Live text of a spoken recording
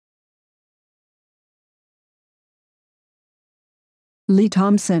Lea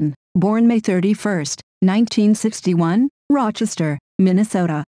Thompson, born May 31, 1961, Rochester,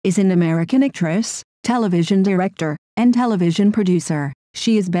 Minnesota, is an American actress, television director, and television producer.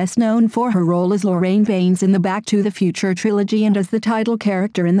 She is best known for her role as Lorraine Baines in the Back to the Future trilogy and as the title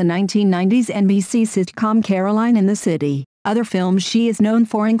character in the 1990s NBC sitcom Caroline in the City. Other films she is known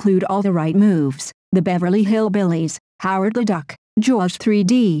for include All the Right Moves, The Beverly Hillbillies, Howard the Duck, Jaws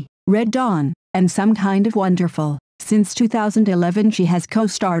 3D, Red Dawn, and Some Kind of Wonderful. Since 2011 she has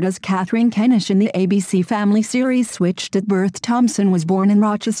co-starred as Catherine Kenish in the ABC Family series Switched at Birth. Thompson was born in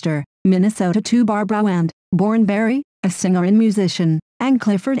Rochester, Minnesota to Barbara and, born Barry, a singer and musician, and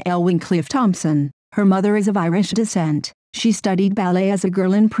Clifford L. Wincliffe Thompson. Her mother is of Irish descent. She studied ballet as a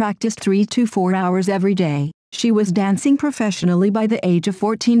girl and practiced 3 to 4 hours every day. She was dancing professionally by the age of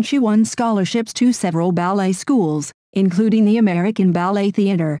 14. She won scholarships to several ballet schools, including the American Ballet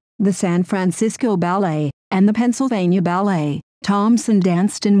Theatre, the San Francisco Ballet, and the Pennsylvania Ballet. Thompson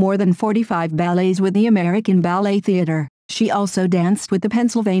danced in more than 45 ballets with the American Ballet Theatre. She also danced with the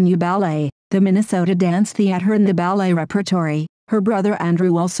Pennsylvania Ballet, the Minnesota Dance Theatre and the ballet repertory. Her brother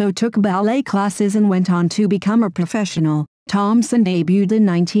Andrew also took ballet classes and went on to become a professional. Thompson debuted in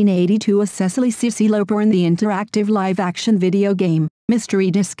 1982 as Cecily Cissy Loper in the interactive live-action video game, Mystery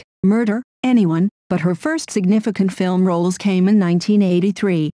Disc, Murder, Anyone, but her first significant film roles came in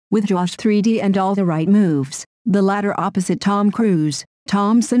 1983, with Jaws 3D and All the Right Moves, the latter opposite Tom Cruise.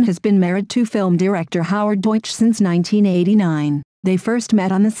 Thompson has been married to film director Howard Deutsch since 1989. They first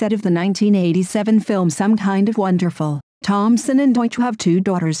met on the set of the 1987 film Some Kind of Wonderful. Thompson and Deutsch have 2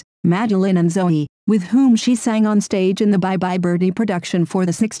 daughters, Madeline and Zoe, with whom she sang on stage in the Bye Bye Birdie production for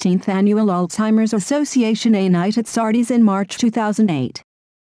the 16th Annual Alzheimer's Association A Night at Sardi's in March 2008.